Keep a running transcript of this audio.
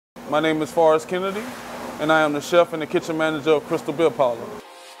My name is Forrest Kennedy, and I am the chef and the kitchen manager of Crystal Beer Parlor.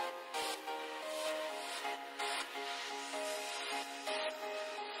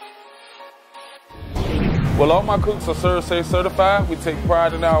 Well, all my cooks are ServSafe certified. We take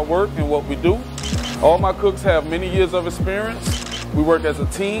pride in our work and what we do. All my cooks have many years of experience. We work as a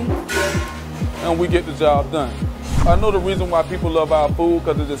team, and we get the job done. I know the reason why people love our food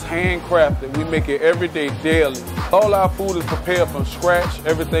because it is handcrafted. We make it every day, daily. All our food is prepared from scratch.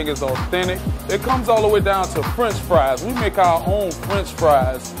 Everything is authentic. It comes all the way down to French fries. We make our own French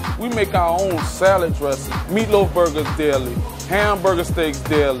fries. We make our own salad dressing. Meatloaf burgers daily. Hamburger steaks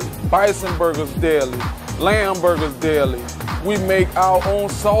daily. Bison burgers daily. Lamb burgers daily. We make our own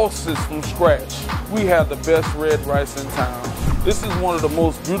sauces from scratch. We have the best red rice in town. This is one of the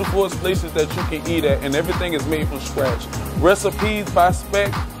most beautiful places that you can eat at, and everything is made from scratch. Recipes by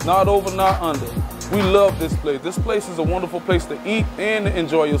spec, not over, not under. We love this place. This place is a wonderful place to eat and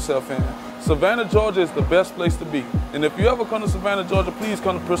enjoy yourself in. Savannah, Georgia is the best place to be. And if you ever come to Savannah, Georgia, please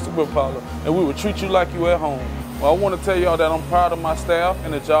come to Crystal Beer Parlor, and we will treat you like you at home. Well, I want to tell y'all that I'm proud of my staff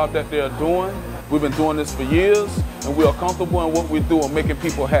and the job that they're doing. We've been doing this for years, and we are comfortable in what we do and making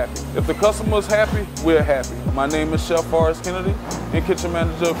people happy. If the customer's happy, we're happy. My name is Chef Forrest Kennedy, and kitchen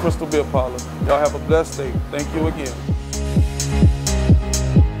manager of Crystal Beer Parlor. Y'all have a blessed day. Thank you again.